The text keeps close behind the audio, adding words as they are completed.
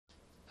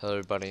Hello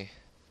everybody,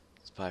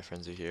 Spy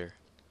Frenzy here.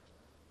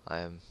 I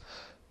am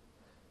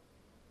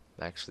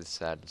actually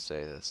sad to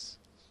say this,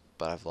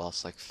 but I've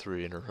lost like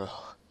 3 in a row,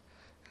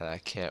 and I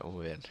can't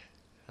win.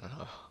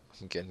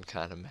 I'm getting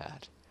kind of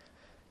mad.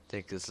 I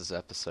think this is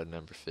episode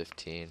number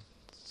 15,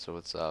 so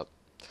what's up?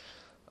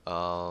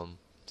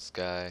 This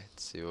guy,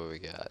 let's see what we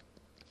got.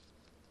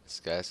 This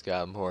guy's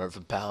got more of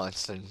a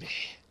balance than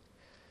me.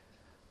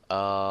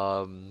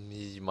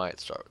 He might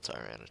start with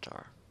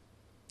Tyranitar.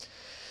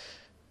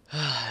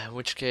 In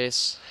which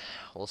case,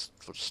 we'll just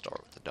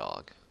start with the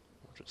dog.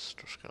 We're just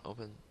gonna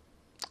open.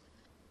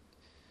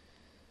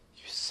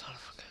 You son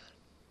of a gun.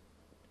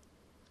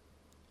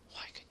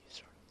 Why can you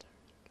start with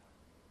Tyranitar?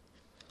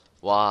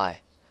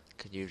 Why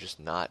could you just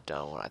not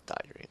done what I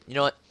thought you were gonna? You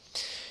know what?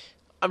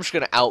 I'm just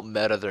gonna out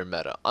meta their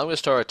meta. I'm gonna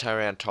start with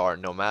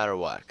Tyranitar no matter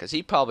what, cause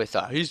he probably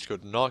thought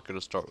not gonna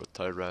start with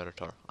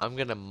Tyranitar. I'm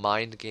gonna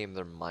mind game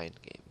their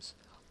mind games.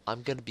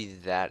 I'm gonna be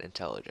that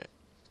intelligent.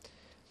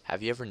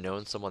 Have you ever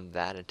known someone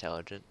that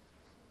intelligent?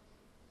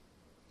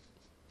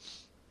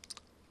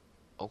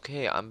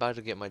 Okay, I'm about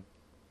to get my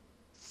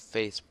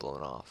face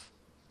blown off.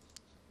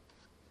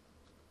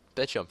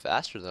 Bet you I'm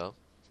faster though.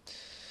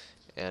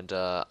 And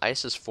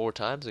ice is 4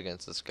 times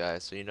against this guy,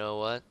 so you know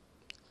what?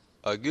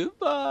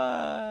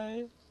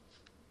 Goodbye.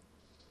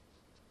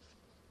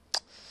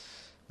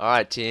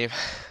 Alright, team.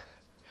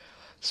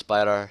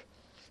 Despite our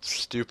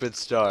stupid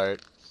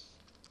start.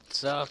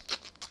 So,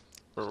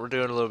 we're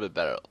doing a little bit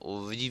better.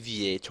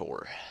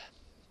 Leviator.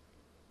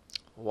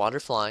 Water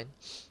flying.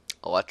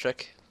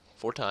 Electric.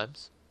 4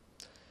 times.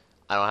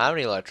 I don't have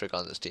any electric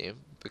on this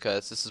team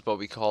because this is what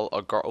we call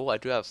a oh,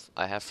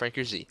 I have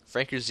Franker Z.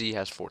 Franker Z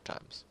has 4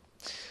 times.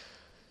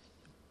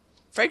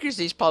 Franker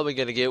Z's probably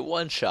gonna get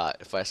 1 shot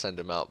if I send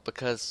him out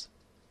because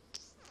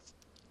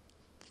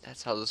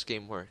that's how this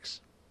game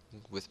works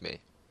with me.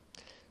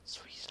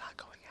 So he's not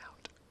going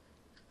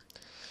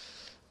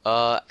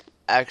out.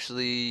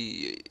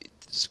 Actually,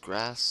 this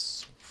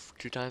grass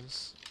 2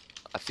 times.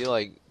 I feel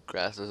like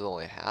grass is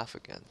only half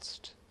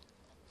against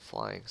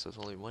flying, so it's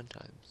only 1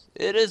 times.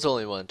 It is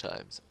only 1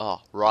 times.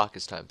 Oh, rock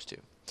is times 2.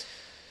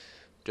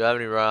 Do I have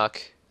any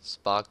rock?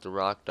 Spock the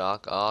Rock,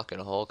 Doc Ock,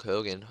 and Hulk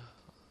Hogan.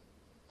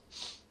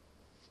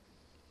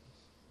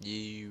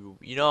 You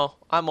know,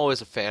 I'm always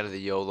a fan of the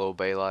YOLO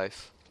Bay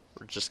Life.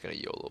 We're just gonna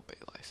YOLO Bay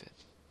Life it.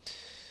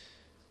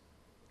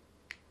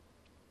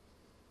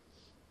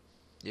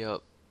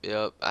 Yep.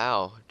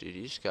 Ow, dude,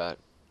 you just got.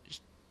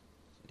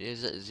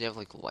 Does he have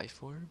like life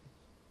orb?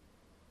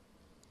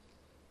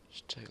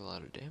 Just take a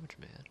lot of damage,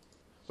 man.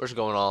 We're just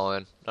going all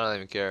in. I don't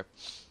even care.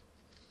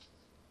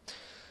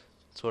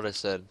 That's what I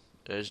said.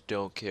 I just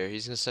don't care.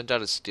 He's gonna send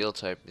out a steel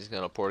type. He's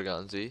gonna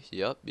Porygon Z.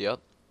 Yep.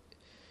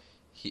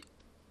 He.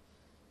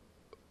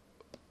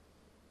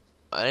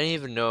 I didn't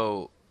even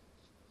know.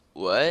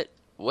 What?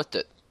 What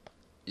the?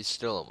 He's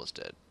still almost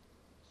dead.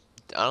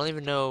 I don't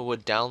even know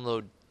what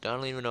download. I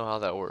don't even know how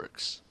that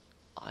works.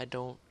 I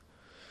don't.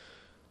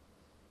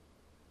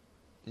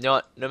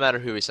 No matter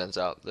who he sends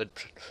out. The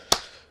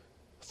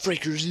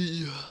Fraker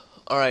Z.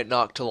 Alright,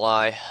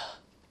 Noctilai.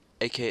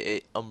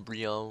 AKA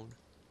Umbreon.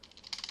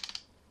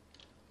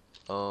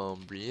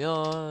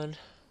 Alright,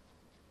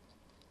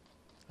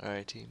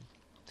 team.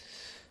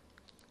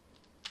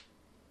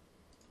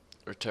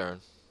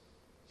 Return.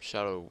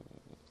 Shadow.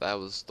 That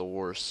was the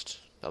worst.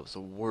 That was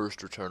the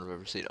worst return I've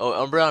ever seen. Oh,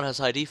 Umbreon has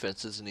high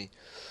defense, isn't he?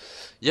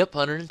 Yep,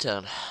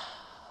 110.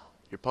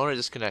 Your opponent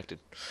disconnected.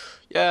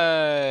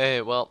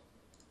 Yay! Well,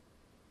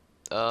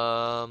 we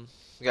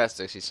got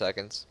 60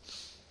 seconds.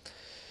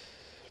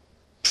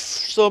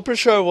 So I'm pretty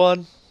sure I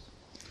won.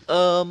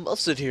 I'll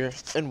sit here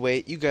and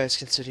wait. You guys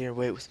can sit here and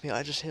wait with me.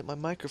 I just hit my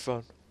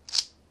microphone.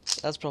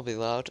 That's probably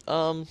loud.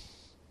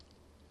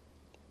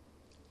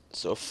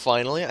 So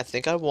finally, I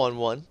think I won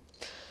one.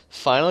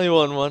 Finally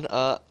won one.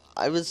 I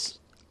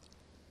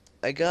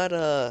got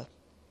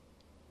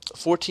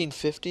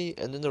 1450,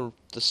 and then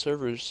the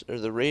servers or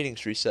the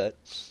ratings reset.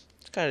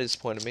 It's kind of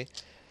disappointed me.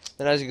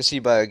 Then, as you can see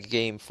by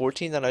game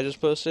 14 that I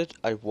just posted,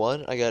 I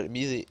won. I got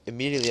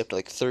immediately up to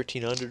like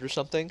 1300 or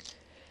something.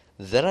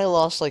 Then I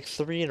lost like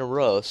 3 in a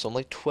row, so I'm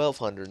like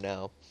 1200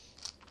 now.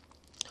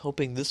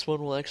 Hoping this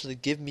one will actually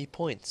give me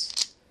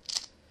points.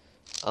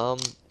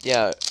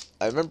 Yeah,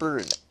 I remember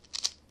in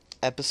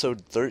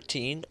episode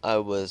 13, I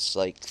was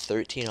like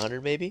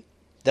 1300 maybe.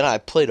 Then I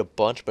played a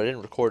bunch, but I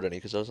didn't record any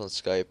because I was on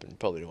Skype and you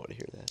probably don't want to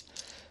hear that.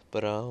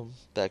 But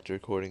back to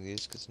recording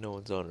these because no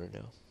one's on right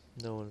now.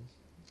 No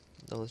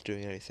one's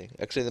doing anything.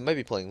 Actually, they might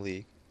be playing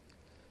League.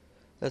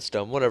 That's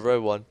dumb. Whatever, I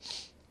won.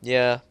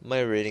 Yeah, my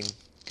rating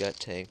got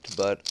tanked,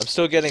 but I'm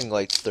still getting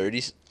like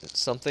 30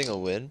 something a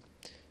win.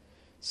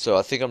 So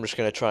I think I'm just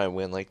gonna try and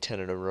win like 10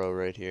 in a row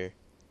right here.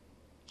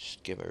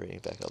 Just get my rating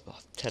back up. Oh,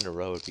 10 in a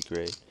row would be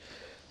great.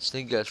 So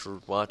thank you guys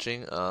for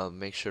watching.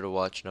 Make sure to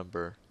watch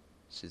number.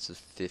 See, this is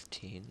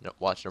 15. No,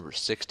 watch number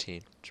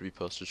 16, which will be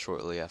posted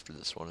shortly after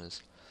this one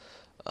is.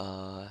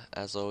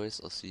 As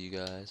always, I'll see you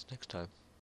guys next time.